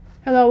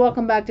Hello,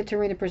 welcome back to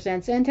Tarina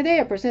Presents, and today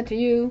I present to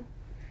you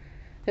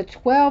the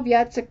 12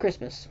 Yats of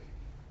Christmas.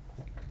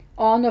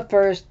 On the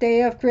first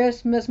day of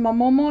Christmas, my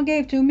mama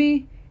gave to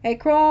me a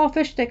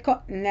crawfish they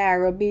caught in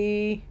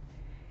Araby.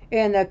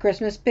 In the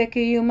Christmas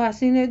picky, you must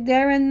see it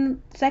there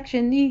in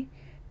section E.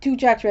 2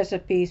 Jack's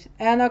recipes,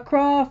 and a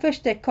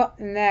crawfish they caught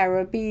in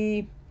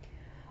Araby.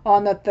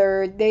 On the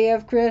third day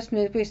of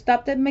Christmas, we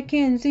stopped at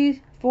McKinsey's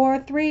for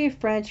 3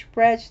 French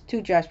breads,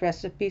 2 Jack's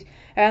recipes,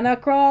 and a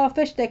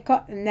crawfish they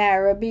caught in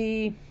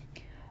Araby.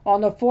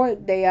 On the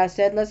fourth day, I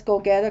said, let's go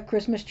get a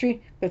Christmas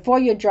tree before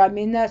you drive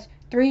me nuts.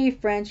 3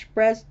 French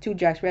breads, 2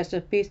 Jack's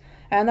recipes,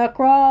 and a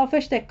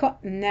crawfish they caught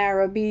in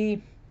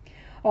Araby.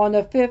 On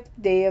the fifth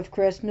day of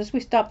Christmas, we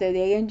stopped at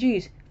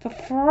A&G's for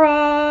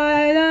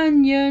fried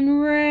onion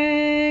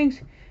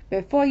rings.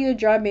 Before you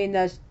drive me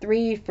nuts,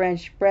 3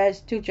 French breads,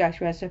 2 Jack's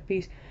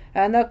recipes,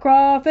 and a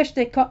crawfish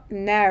they caught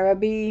in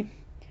Araby.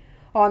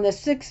 On the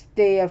sixth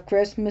day of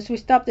Christmas, we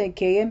stopped at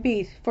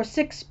K&B's for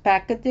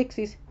 6-pack of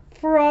Dixie's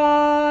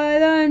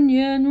fried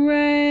onion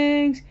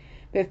rings.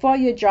 Before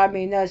you drive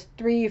me nuts,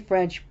 3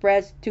 French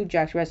breads, 2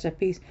 Jack's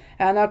recipes,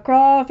 and a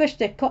crawfish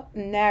they caught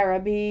in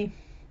Araby.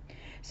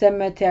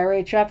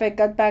 Cemetery traffic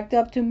got backed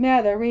up to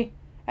Mallory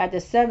at the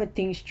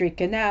 17th Street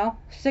Canal.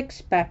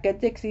 6-pack of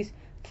Dixie's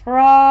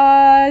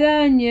fried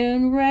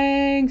onion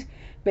rings.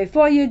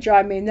 Before you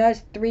drive me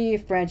nuts, 3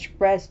 French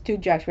breads, 2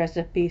 Jack's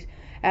recipes,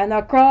 and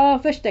a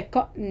crawfish they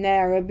caught in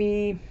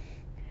Araby.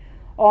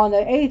 On the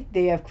 8th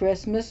day of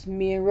Christmas,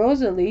 me and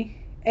Rosalie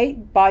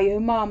ate Bayou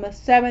Mama,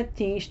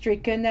 17th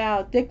Street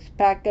Canal,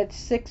 6-pack at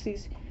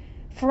 60s,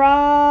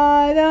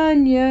 fried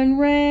onion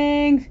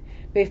rings.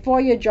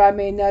 Before you drive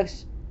me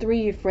nuts,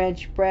 3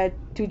 French bread,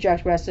 2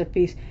 Jack's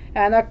recipes,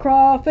 and a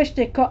crawfish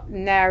they caught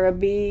in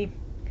Araby.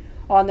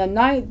 On the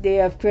 9th day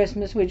of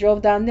Christmas, we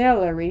drove down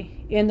Nellery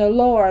in the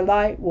lower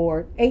light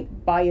ward,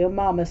 8 Bayou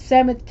Mama,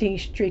 17th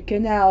Street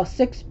Canal,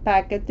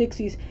 6-pack of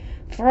Dixie's,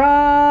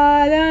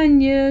 fried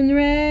onion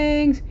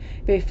rings.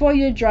 Before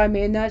you drive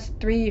me nuts,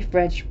 3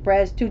 French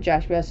breads, 2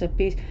 Jack's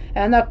recipes,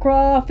 and a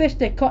crawfish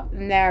they caught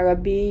in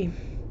Araby.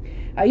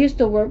 I used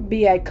to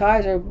be at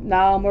Kaiser,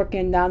 now I'm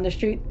working down the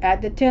street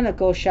at the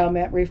Tentacle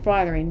Chalmette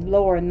Refinery,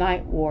 lower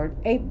ninth ward,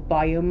 8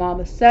 Bayou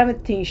Mama,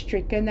 17th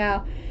Street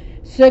Canal,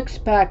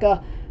 6-pack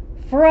of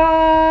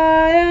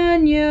fried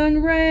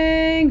onion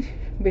rings.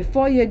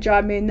 Before you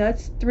drive me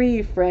nuts,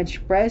 3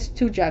 French breads,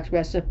 2 Jack's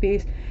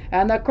recipes,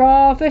 and a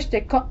crawfish they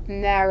caught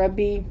in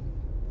Araby.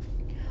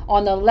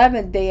 On the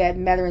 11th day at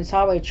Veterans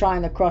Highway,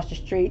 trying to cross the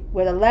street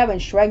with 11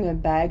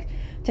 Schwegman bags,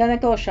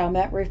 Tentacle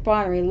Chalmette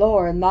Refinery,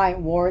 lower ninth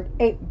ward,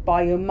 8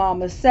 Bayou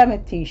Mama,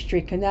 17th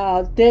Street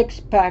Canal,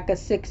 6-pack of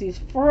 60s,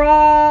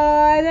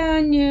 fried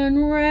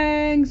onion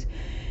rings.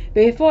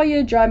 Before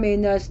you drive me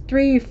nuts,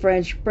 3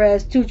 French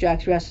breads, 2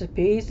 Jack's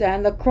recipes,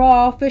 and the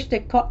crawfish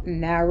they caught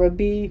in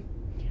Araby.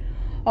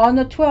 On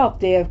the 12th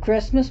day of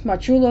Christmas, my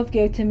true love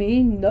gave to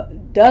me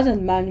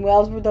dozen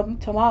Manuel's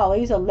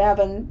tamales,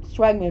 11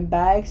 Schwegman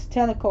bags,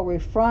 Tentacle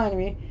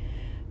Refinery,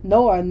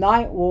 lower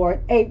ninth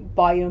ward, 8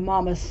 Bayou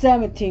Mama,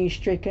 17th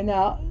Street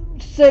Canal,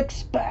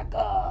 6-pack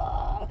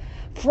of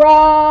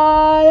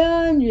fried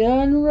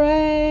onion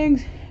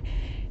rings.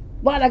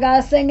 But I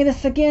gotta sing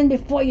this again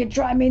before you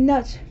drive me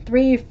nuts.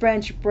 3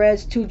 French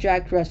breads, 2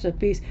 Jack's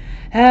recipes,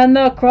 and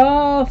the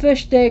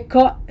crawfish they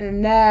caught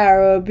in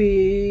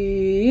Araby.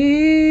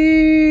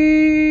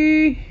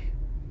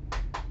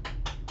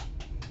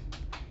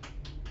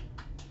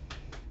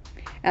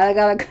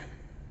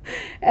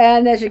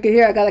 And as you can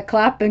hear, I got a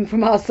clapping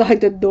from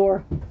outside the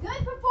door. Good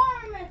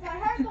performance. I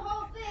heard the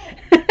whole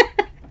thing.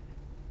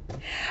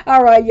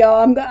 All right,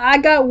 y'all. I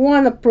got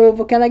one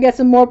approval. Can I get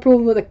some more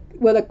approval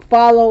with a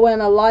follow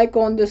and a like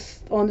on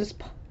this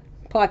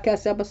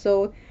podcast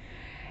episode?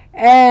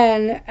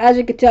 And as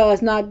you can tell,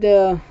 it's not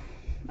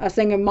I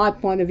sang in my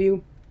point of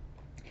view.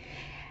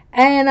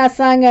 And I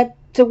sang it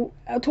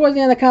towards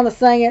the end. I kind of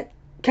sang it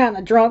kind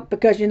of drunk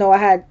because I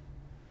had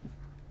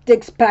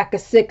 6-pack of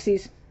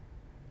 60s.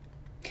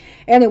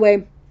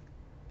 Anyway,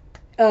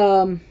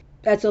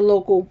 that's a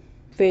local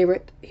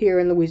favorite here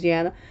in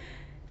Louisiana.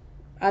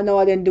 I know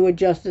I didn't do it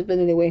justice, but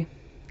anyway,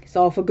 it's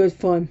all for good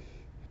fun.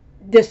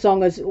 This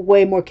song is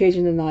way more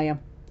Cajun than I am.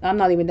 I'm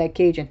not even that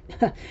Cajun.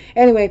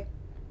 Anyway,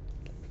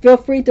 feel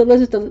free to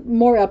listen to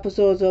more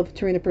episodes of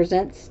Tarina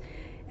Presents,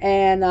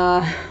 and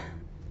I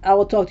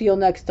will talk to you all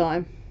next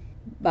time.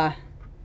 Bye.